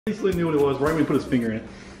He instantly knew what it was right when he put his finger in it.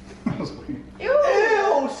 That was weird.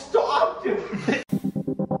 Ew, stop doing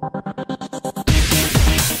it.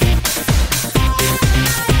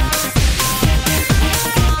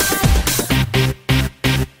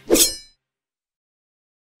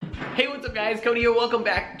 Hey, what's up guys? Cody here. Welcome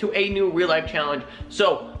back to a new real life challenge.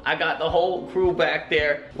 So, I got the whole crew back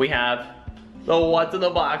there. We have the What's in the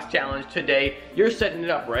Box challenge today. You're setting it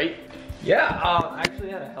up, right? Yeah, I actually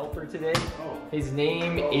had a helper today. His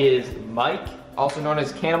name is Mike, also known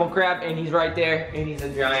as Cannibal Crab, and he's right there, and he's a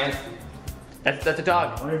giant. That's a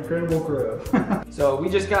dog. I am Cannibal Crab. So we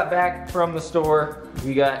just got back from the store.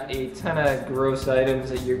 We got a ton of gross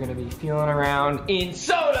items that you're gonna be feeling around in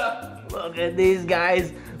soda. Look at these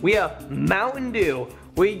guys. We have Mountain Dew.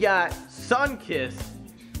 We got Sunkist.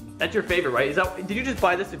 That's your favorite, right? Did you just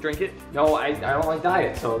buy this to drink it? No, I don't like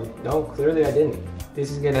diet, so no, clearly I didn't.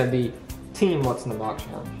 This is gonna be Team What's in the Box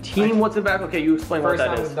challenge. Team What's in the Back? Okay, you explain what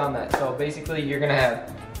that is. First time we've done that. So basically you're gonna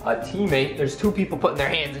have a teammate. There's two people putting their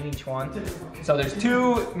hands in each one. So there's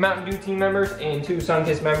two Mountain Dew team members and two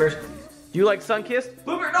Sunkist members. Do you like Sunkist?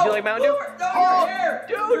 Blooper, no! Do you like Mountain Dew? Blooper, no, Oh, your hair!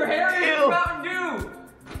 dude, Your hair ew. is Mountain Dew!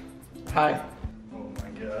 Hi. Oh my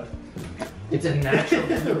god. It's a natural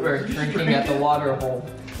blooper drinking at the water hole.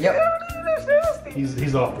 Yep.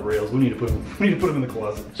 He's off the rails. We need to put him in the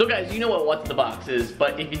closet. So guys, you know what What's in the Box is,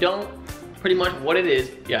 but if you don't, pretty much what it is,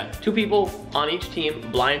 yeah, two people on each team,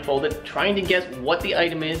 blindfolded, trying to guess what the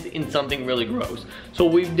item is in something really gross. So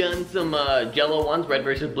we've done some Jello ones, red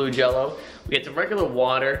versus blue Jello. We had some regular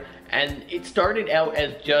water, and it started out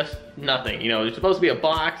as just nothing. You know, it's supposed to be a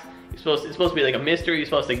box. It's supposed to be like a mystery. You're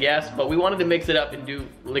supposed to guess, but we wanted to mix it up and do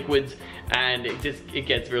liquids, and it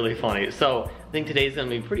gets really funny. So I think today's gonna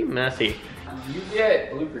be pretty messy. You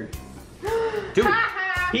get blooper. Dude,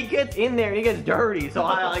 he gets in there and he gets dirty, so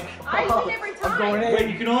I do it every time. I'm going in. Wait,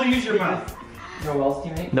 you can only use your mouth. Noel's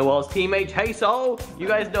teammate? Noel's teammate, Chase. Oh, you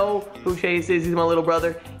guys know who Chase is. He's my little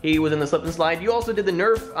brother. He was in the slip and slide. You also did the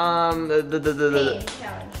Nerf,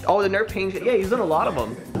 oh, the Nerf paint. Yeah, he's done a lot of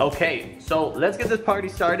them. Okay, so let's get this party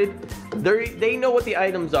started. They know what the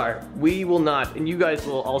items are. We will not, and you guys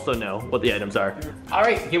will also know what the items are. All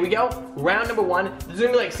right, here we go. Round number one. There's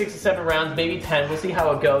gonna be like 6 to 7 rounds, maybe 10. We'll see how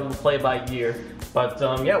it goes. We'll play by ear. But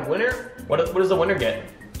yeah, winner. What does the winner get?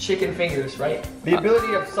 Chicken fingers, right? The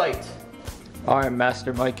ability of sight. All right,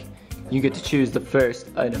 Master Mike, you get to choose the first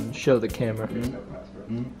item. Show the camera.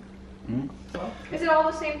 Is it all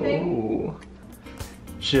the same thing? Ooh.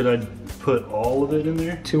 Should I put all of it in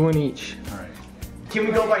there? 2 in each. All right. Can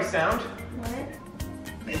we go by sound?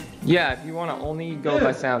 What? Yeah, if you want to only go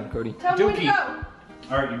by sound, Cody. Tell me when to go.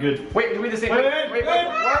 All right, you're good. Wait, do we the same? Wait.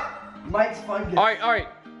 What? Mike's fun. All right.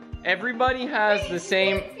 Everybody has the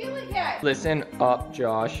same. I didn't feel it yet. Listen up,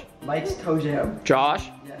 Josh. Mike's toe jam.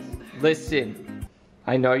 Josh, Yes. listen.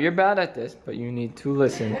 I know you're bad at this, but you need to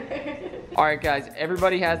listen. All right, guys.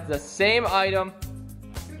 Everybody has the same item.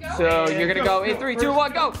 So you're gonna go in 3, 2,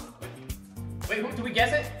 1, go. Wait, do we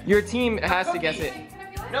guess it? Your team has to guess it. Can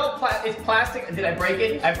I feel it? No, it's plastic. Did I break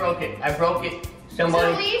it? I broke it. I broke it. Is it a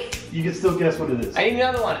Somebody. leaf? You can still guess what it is. I need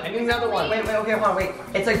another one. Wait, okay, hold on, wait.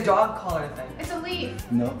 It's a dog collar thing. It's a leaf.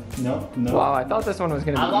 No. Wow, I thought this one was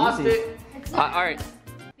gonna be I lost easy. it. It's All right.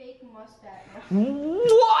 fake mustache.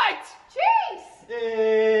 What? Jeez!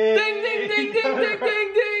 Ding, ding, ding, ding, ding,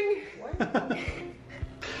 ding, ding.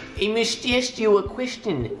 I must ask you a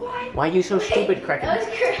question. What? Why are you so stupid, Kraken? That was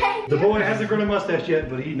great. The boy hasn't grown a mustache yet,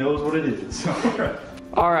 but he knows what it is.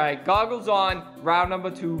 All right, goggles on. Round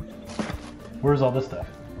number 2. Where's all this stuff?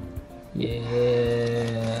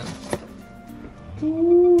 Yeah.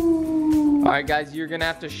 All right, guys, you're gonna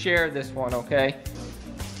have to share this one, okay?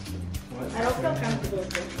 I don't feel comfortable with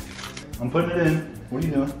this. I'm putting it in. What are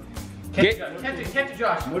you doing? Catch it,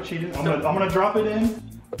 Josh. No cheating. I'm gonna drop it in.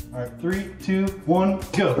 All right, 3, 2, 1,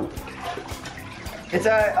 go. It's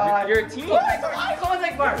a, Your team.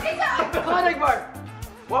 Klondike bar. It's a... Klondike bar.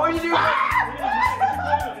 What were you doing?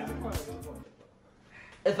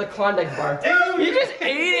 It's a Klondike bar. You just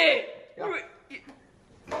ate it.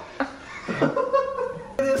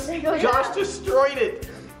 Josh destroyed it.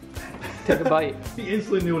 Take a bite. He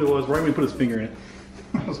instantly knew what it was right when he put his finger in it.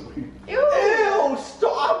 That was weird. Ew!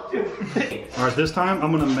 Stop doing it. All right, this time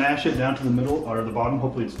I'm gonna mash it down to the middle or the bottom.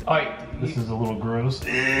 Hopefully it's. All right. This is a little gross.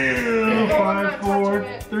 Ew, I'm 5, not 4,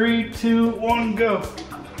 touching it. 3, 2, 1, go.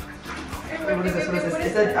 What is this?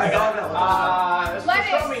 It's a dog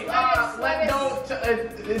Lettuce, lettuce.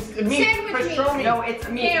 It's meat. Sandwich meat. Pastrami. No, it's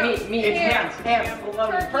meat. Ham. It's ham.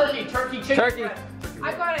 Turkey, chicken. Turkey.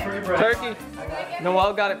 I got it. Turkey. Did I get it?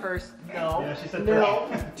 Noel got it first. No. Yeah, she said No.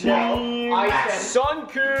 No. I said it.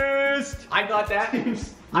 Sunkist. I got that.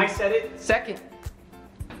 I said it. Second.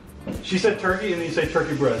 She said turkey, and then you say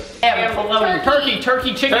turkey breast. And bologna.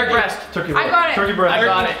 Turkey, chicken breast. Turkey I got it. Turkey breast. I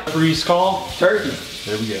got it. Freeze call. Turkey.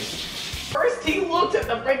 There we go. First he looks at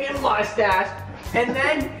the freaking mustache, and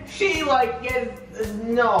then she like gets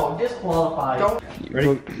no disqualified. Don't.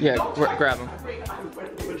 Ready? Yeah, Don't grab him.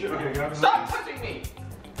 Stop touching me.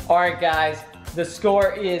 All right, guys. The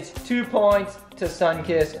score is 2 points to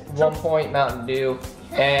Sunkist, 1 point Mountain Dew,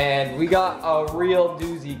 and we got a real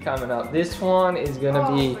doozy coming up. This one is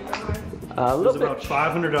gonna be a little It's about bit.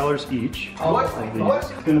 $500 each. What?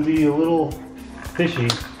 It's gonna be a little fishy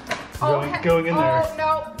going in there. Oh,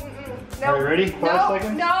 no. No. Are you ready? 5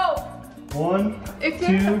 seconds? No. 1, It's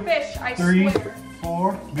 2, a fish, I 3, swear.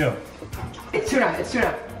 4, go. It's tuna. It's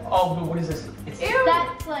tuna. Oh, what is this? It's Ew.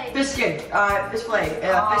 That's like fish skin. Fish fillet.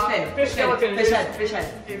 Fish fin. fish skeleton. Fish head. Fish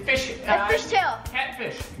head. Fish. a fish tail.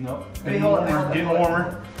 Catfish. No. Wait, hold on, hold on. Getting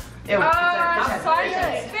warmer. Ew, it's a fish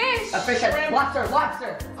head. Fish. A fish head. Lobster.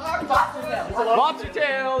 Lobster. Lobster tail. Lobster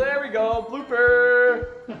tail. There we go. Blooper.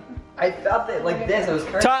 I felt it like this. It was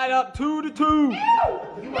perfect. Tied up 2 to 2. You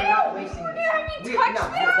are not wasting this. Have you touched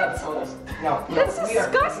that? No. That's we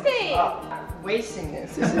are disgusting. wasting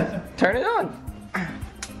this. This is. Turn it on.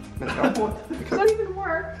 It doesn't even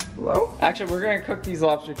work. Hello? Actually, we're gonna cook these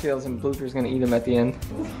lobster tails, and Blooper's gonna eat them at the end.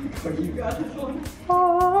 You got this one.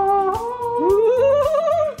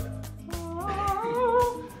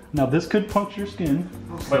 Now this could puncture your skin.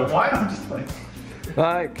 Wait, what? I'm just like,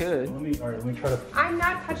 I could. all right, let me try to I'm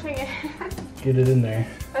not touching it. get it in there.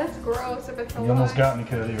 That's gross if it's alive. You almost got me,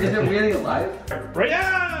 Cody. Is it really alive? Right?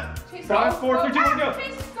 Yeah! Chase, 5, 4, 3, 2, 1, go.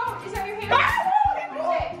 Chase, go. Is that your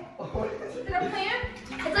hand? What is it? Is it a plant?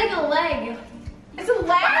 It's like a leg. It's a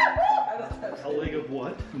leg? A leg of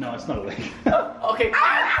what? No, it's not a leg. Okay.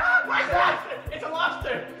 It's a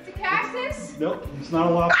lobster. It's a cactus? Nope, it's not a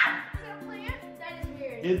lobster. Is it a plant? That is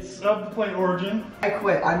weird. It's of the plant origin. I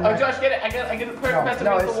quit. I'm Oh, Josh, get it. I get it. Put it against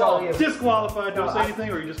no, the it's wall. all you. Disqualified. Don't say anything,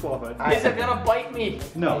 or you disqualified. Is it gonna bite me?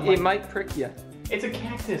 No. It might prick you. It's a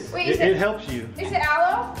cactus. Wait, is It it helps you. is it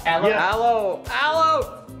aloe? Aloe. Yes. Aloe!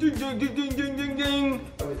 Aloe! Ding, ding, ding, ding, ding, ding, ding.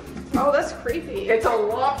 Oh, that's creepy. It's a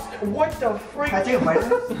lobster. What the freak? Can I take a bite of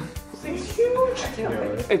this? This thing's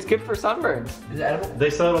huge. It's good for sunburns. Is it edible? They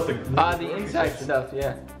sell it with the. The inside stuff,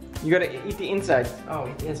 yeah. You gotta eat the inside. Oh,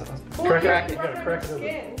 it is. Crack Crack it. it. You gotta crack it open.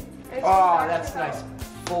 Skin. It's Oh, just that's actually-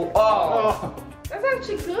 nice. Oh, oh. Oh, That's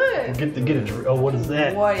actually good. get it. Oh, what is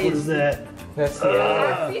that? What What is is that? That's the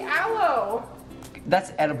That's the aloe.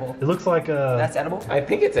 That's edible. It looks like a. That's edible? I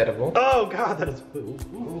think it's edible. Oh God, that is.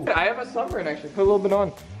 Ooh. I have a sunburn actually. Put a little bit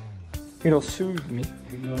on. It'll soothe me.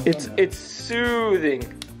 It's soothing.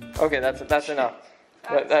 Okay, that's enough.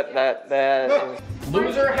 That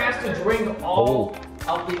Loser has to drink all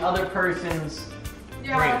of the other person's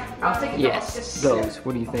Yeah. I'll take it. yes, those.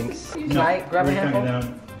 What do you think? Can I grab a We're counting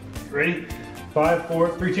handful? down. Ready? 5, 4,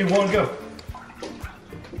 3, 2, 1, go.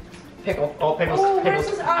 Pickle. Oh, pickles. Oh, what pickles.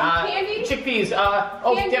 is this, candy? Chickpeas.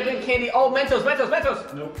 Candy. Definitely candy. Oh, Mentos.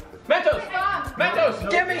 Nope. Mentos. Mom. Mentos.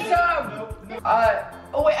 Give me some!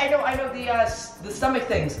 Oh wait, I know the stomach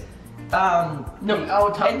things. No.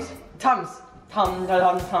 Oh, Tums. Tums. Tums.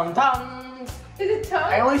 Is it tongue?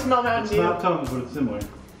 I only smell Mountain It's Dew. not Tums, but it's similar.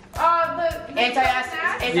 The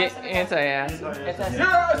Anti-acid. Yeah, anti-acid.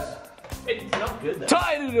 Yes. It's not good though.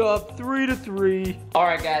 Tied it up 3 to 3. All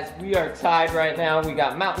right, guys, we are tied right now. We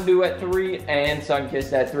got Mountain Dew at 3 and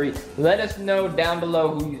Sunkist at 3. Let us know down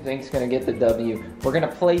below who you think's gonna get the W. We're gonna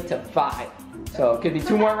play to 5. So it could be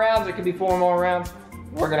 2 more rounds, it could be 4 more rounds.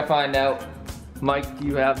 We're gonna find out. Mike, do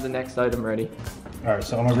you have the next item ready? All right,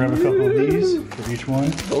 so I'm gonna grab a couple of these for each one.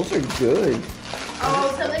 Those are good.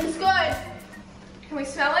 Oh, something's good. Can we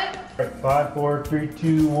smell it? All right, 5, 4, 3,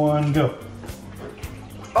 2, 1, go.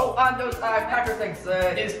 Oh, those cracker things.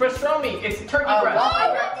 It's pastrami. It's turkey Oh, breast. wow. I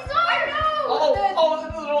know these are. I know. Oh,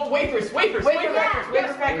 the little wafers. Wafer crackers. Wafer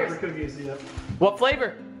Paper crackers. cookies, yeah. What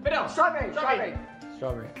flavor? Vanilla. Strawberry. Strawberry.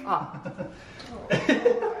 Strawberry. Ah.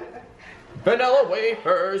 Vanilla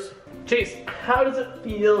wafers. Chase, how does it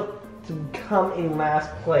feel to come in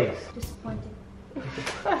last place? Disappointed.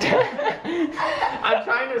 I'm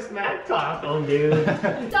trying to smack talk them, dude.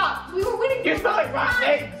 Stop. We were winning. You smell like rotten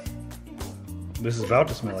eggs. This is about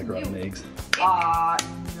to smell like rotten eggs. No. Are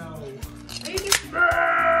you just-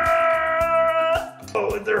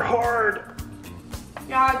 Oh, they're hard.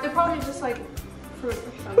 Yeah, they're probably just like fruit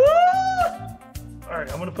or something. All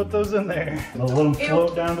right, I'm gonna put those in there. I'll let them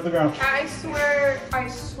float down to the ground. I swear. I'm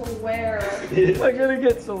gonna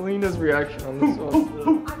get Selena's reaction on this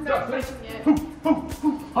one. I'm not touching it.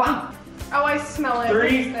 Oh, I smell it.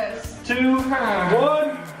 3, What is this? 2, 1,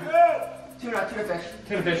 go! Tuna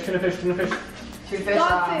fish. Tuna fish. Two fish.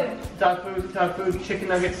 Dog food, chicken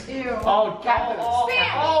nuggets. Ew. Oh, Cat food.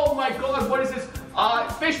 Spam. oh my god, what is this?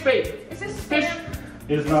 Fish bait. Is this Fish. spam?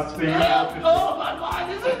 It is not spam. Oh my god,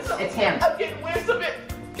 this is It's ham. I'm getting whiffs of it.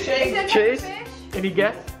 Is it Chase? fish? Any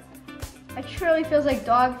guess? It truly feels like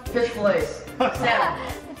dog food. Fish fillets.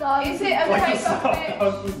 Salmon. Dog Is food. it a type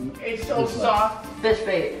of fish? It's so soft. Fish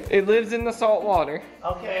bait. It lives in the salt water.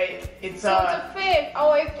 Okay, it's So it's a fish.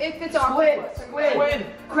 Oh, if it's octopus. Squid.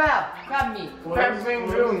 Crab. Crab meat. crab wing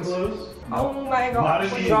Close. Oh my Not god.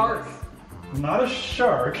 a Shark. Not a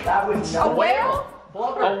shark. That would A whale?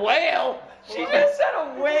 A whale? She just said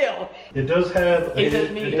a whale. It does have. Is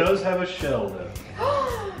it It meat? does have a shell though.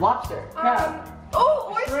 Lobster. Crab.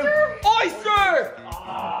 Oh, oyster? Oyster!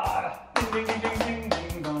 Ding ding ding ding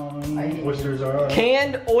ding dong. I hate Oysters are.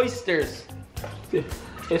 Canned oysters.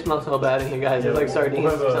 It smells so bad in here, guys. It's like sardines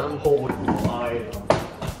We'll have or a something. whole item.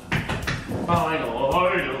 Final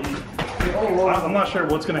item. I'm not sure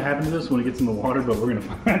what's gonna happen to this when it gets in the water, but we're gonna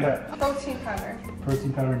find out. Protein powder.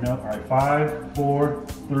 Protein powder, no. All right, 5, 4,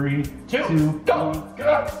 3, 2, Go! 1.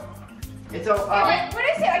 Go! It's a. What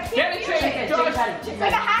is it? I can't Get it, feel Chase. it. Chicken patty. Chicken It's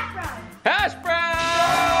like a patty. hash brown. Hash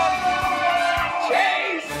brown!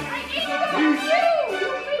 Chase! I ate it from you.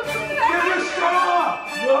 Give me a straw!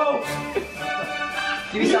 No!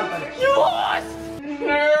 Give me something. You lost!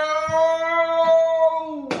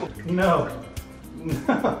 No.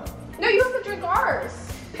 No, you have to drink ours.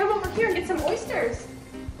 Come over here and get some oysters.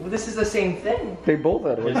 Well, this is the same thing. They both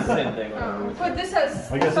had It's the same thing. But this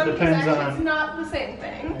has. I guess it some depends actually on- It's not the same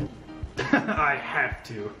thing. I have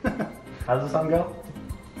to. How does the song go?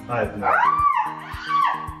 I have no.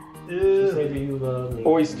 Ew. Say, do you love me?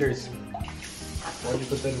 Oysters. Why'd you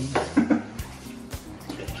put that in?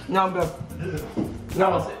 No, I'm good.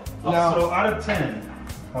 No. No. So out of 10,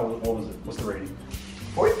 what was it? What's the rating?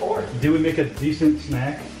 44. Do we make a decent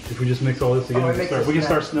snack if we just mix all this together? Oh, it makes a we can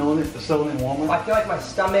snack. start selling it in Walmart. I feel like my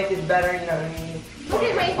stomach is better, you know what I mean? Look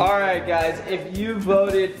at me. Alright guys, if you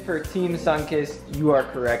voted for Team Sunkist, you are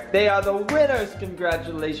correct. They are the winners.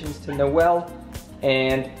 Congratulations to Noelle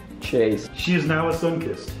and Chase. She is now a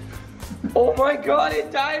Sunkist. Oh my god,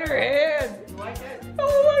 it dyed her hand! You like it?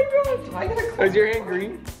 Oh my Do I get a god! Is your hand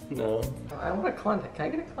green? No. I want a Klondike. Can I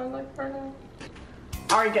get a Klondike right now?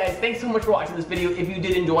 Alright guys, thanks so much for watching this video. If you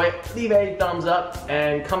did enjoy it, leave a thumbs up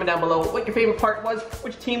and comment down below what your favorite part was.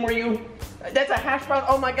 Which team were you? That's a hash brown,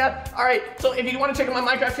 oh my god. Alright, so if you want to check out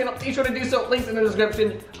my Minecraft channel, be sure to do so. Links in the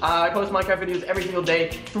description. I post Minecraft videos every single day.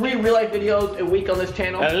 3 real life videos a week on this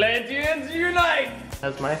channel. Atlanteans unite!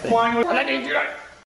 That's my thing. Flying with Atlanteans unite!